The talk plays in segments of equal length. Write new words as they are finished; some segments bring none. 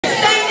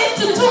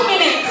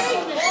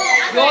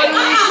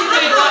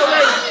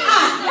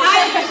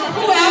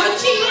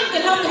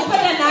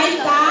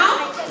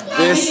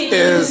This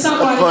is a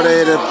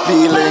potato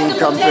peeling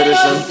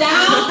competition.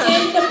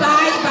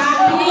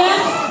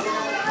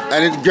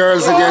 And it's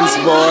girls against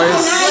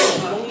boys.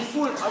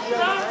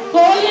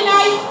 Hold your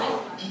knife.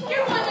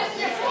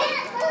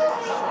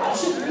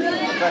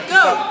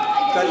 Go.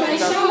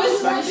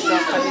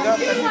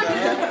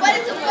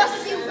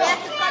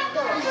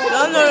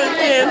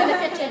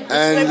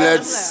 And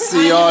let's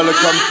see all the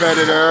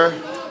competitor.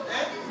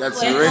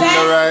 That's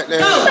Rinda right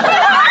there.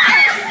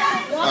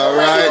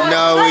 Alright,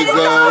 now we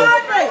go.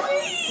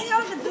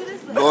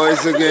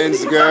 Boys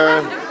against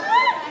girls.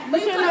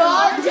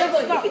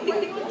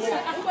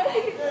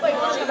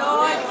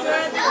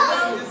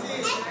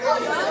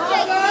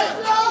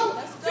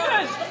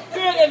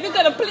 If you're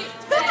gonna please.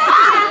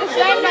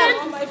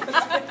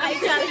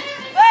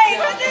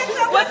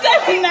 What's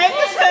that name?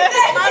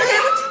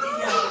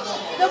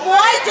 The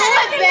boy did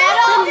it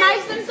better.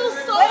 Nice and so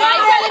soft. I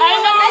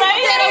know,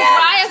 right?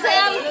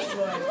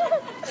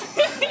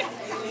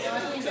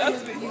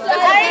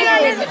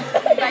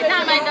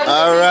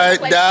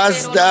 Alright,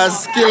 that's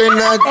killing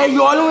that. Hey,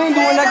 you all ain't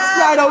doing that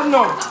slide out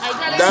now.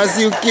 That's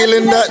you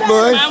killing that,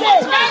 boy.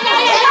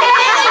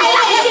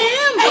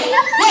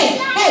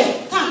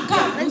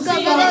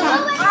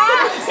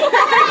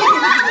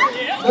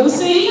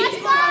 Lucy.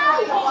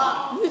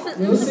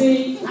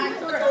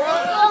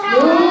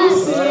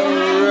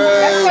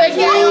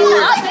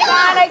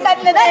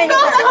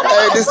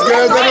 Hey, this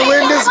girl gonna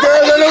win, this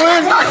girl gonna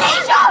win.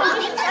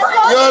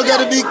 You all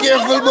gotta be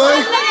careful,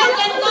 boy.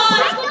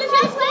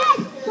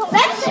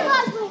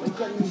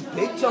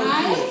 Come.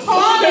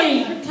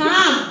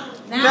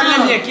 Tell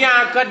them you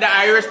can't cut the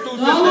Irish too,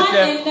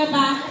 sister. In the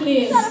back,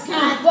 please.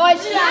 Come.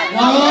 Boys, You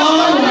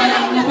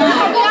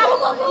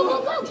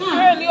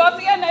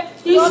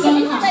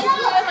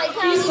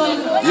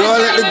all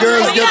let the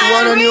girls get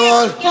one on you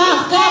all.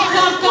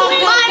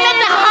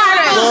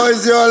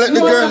 Boys, you all let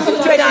the girls. the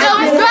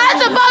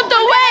girl's about to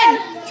win.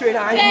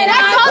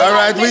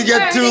 Alright, we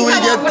get two.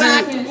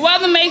 Well,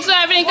 to make sure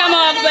everything come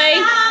off,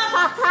 babe.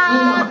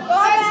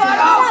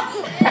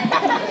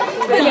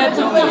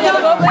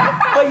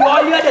 But you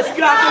all hear the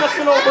scratching us,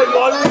 you know, but you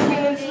always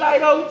feeling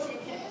slide out.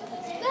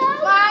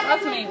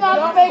 That's me.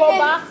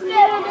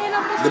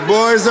 The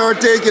boys are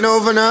taking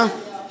over now.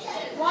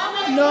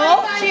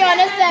 No, she on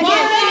the second.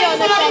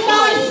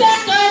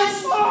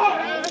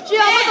 She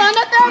almost on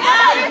the third.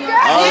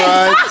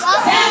 Alright.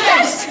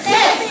 7,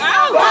 6,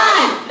 5,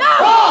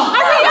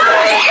 4.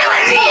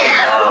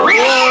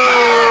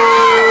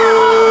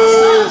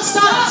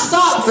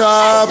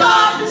 Stop.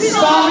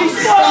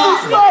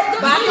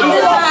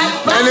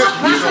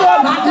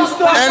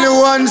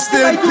 Anyone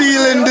still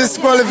peeling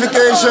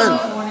disqualification?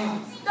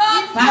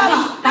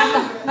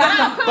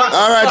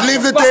 Alright,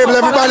 leave the table.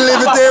 Everybody leave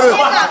the table.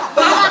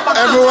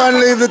 Everyone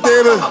leave the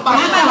table.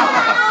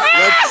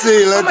 Let's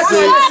see.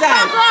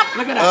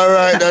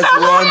 Alright, that's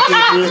 1, 2,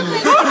 3.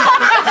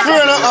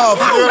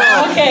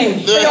 3.5. Okay.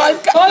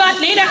 Hold on,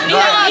 Lena.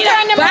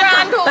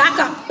 Back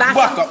up.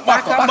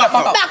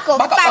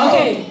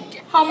 Okay.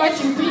 How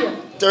much you peel?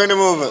 Turn them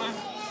over.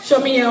 Show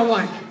me your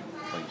one.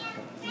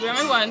 Where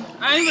my one?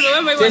 I don't even know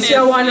where my one This is.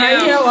 your one right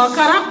here, all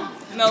cut up?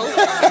 No.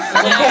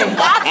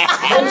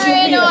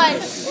 Okay.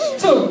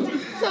 Two.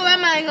 So where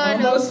am I going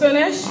to Almost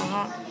finished.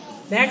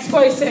 Next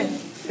person.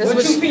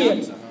 What you peel?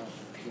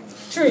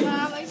 3.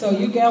 So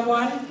you get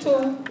 1, 2,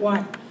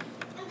 1.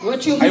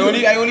 What you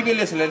peel? I only be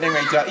listening to them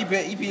right here.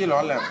 He peel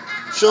all them.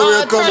 Show me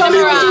a Show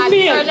me what you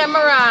peel.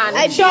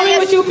 Show me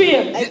what you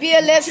peel. I be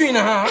a list.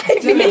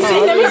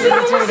 3.5. Let me see.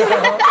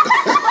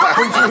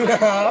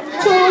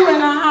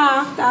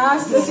 2.5.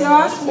 That's this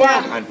yours?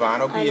 1. And Van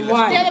will be And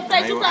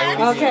listening.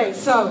 1. Okay,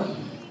 so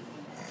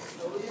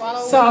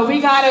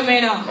we got a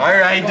winner.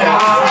 Alright then.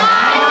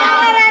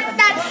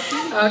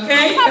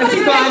 Okay? Because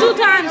he got 2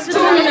 times.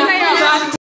 2.5.